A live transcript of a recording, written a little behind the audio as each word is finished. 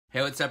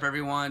Hey, what's up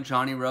everyone?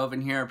 Jonny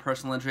Roven here,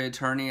 personal injury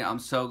attorney. I'm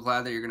so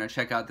glad that you're going to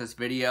check out this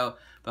video.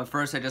 But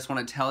first, I just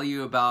want to tell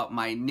you about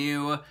my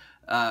new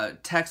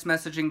text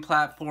messaging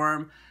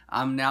platform.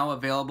 I'm now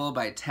available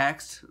by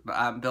text.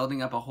 I'm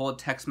building up a whole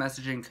text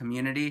messaging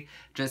community.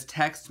 Just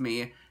text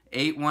me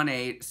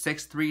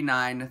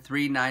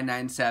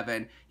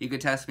 818-639-3997. You could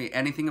text me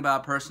anything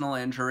about personal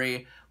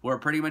injury. We're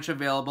pretty much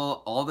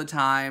available all the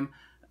time.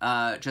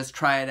 Just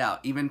try it out.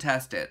 Even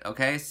test it,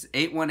 okay?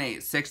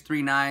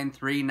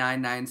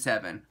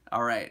 818-639-3997.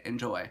 All right,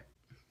 enjoy.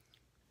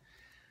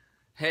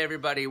 Hey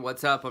everybody,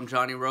 what's up? I'm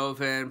Jonny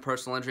Roven,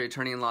 personal injury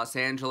attorney in Los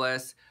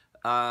Angeles.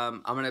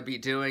 I'm going to be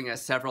doing a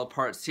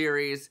several-part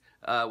series,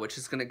 which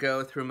is going to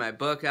go through my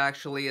book,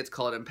 actually. It's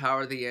called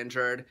Empower the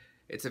Injured.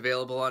 It's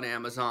available on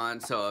Amazon,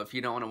 so if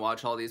you don't want to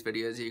watch all these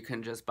videos, you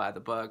can just buy the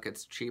book.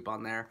 It's cheap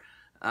on there.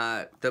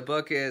 The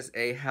book is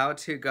a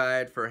how-to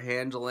guide for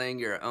handling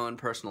your own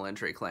personal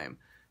injury claim.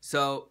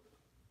 So,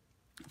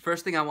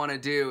 first thing I want to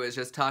do is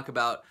just talk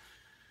about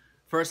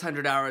first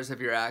 100 hours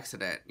of your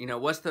accident. You know,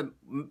 what's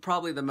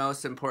probably the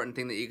most important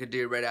thing that you could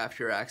do right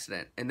after your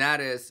accident, and that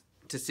is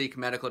to seek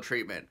medical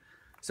treatment.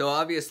 So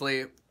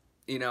obviously,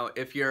 you know,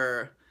 if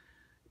you're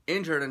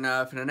injured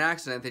enough in an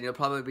accident, then you'll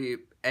probably be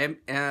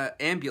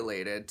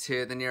ambulated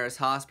to the nearest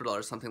hospital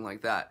or something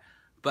like that.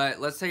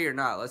 But let's say you're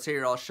not. Let's say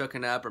you're all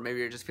shooken up, or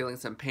maybe you're just feeling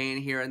some pain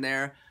here and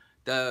there.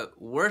 The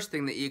worst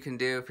thing that you can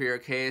do for your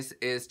case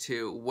is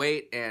to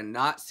wait and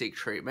not seek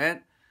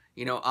treatment.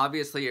 You know,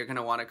 obviously you're going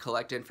to want to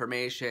collect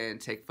information,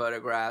 take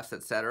photographs,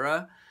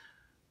 etc.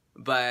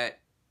 But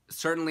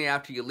certainly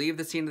after you leave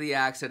the scene of the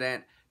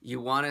accident,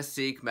 you want to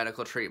seek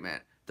medical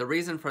treatment. The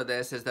reason for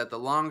this is that the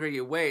longer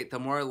you wait, the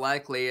more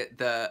likely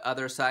the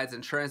other side's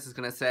insurance is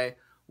going to say,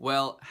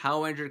 well,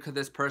 how injured could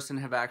this person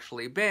have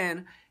actually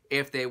been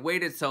if they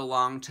waited so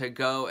long to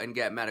go and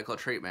get medical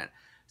treatment?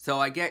 So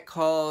I get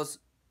calls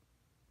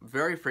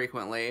very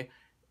frequently,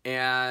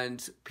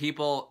 and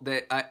people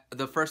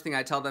the first thing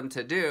I tell them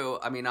to do,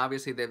 I mean,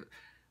 obviously they've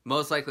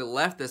most likely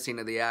left the scene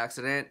of the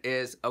accident,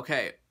 is,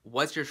 okay,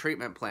 what's your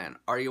treatment plan?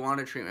 Are you on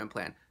a treatment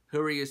plan?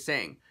 Who are you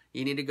seeing?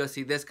 You need to go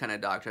see this kind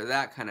of doctor,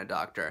 that kind of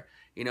doctor.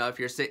 You know, if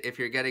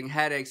you're getting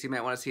headaches, you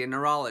might want to see a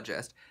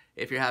neurologist.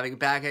 If you're having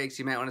backaches,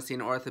 you might want to see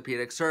an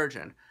orthopedic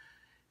surgeon.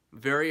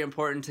 Very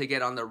important to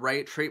get on the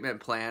right treatment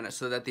plan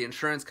so that the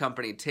insurance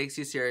company takes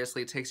you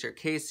seriously, takes your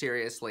case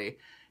seriously,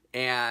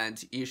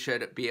 and you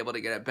should be able to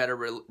get a better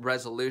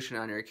resolution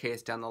on your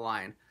case down the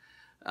line.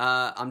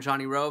 I'm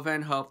Jonny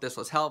Roven. Hope this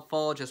was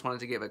helpful. Just wanted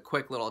to give a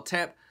quick little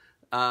tip.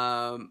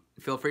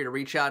 Feel free to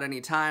reach out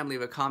anytime.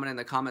 Leave a comment in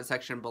the comment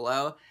section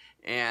below,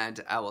 and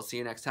I will see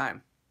you next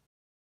time.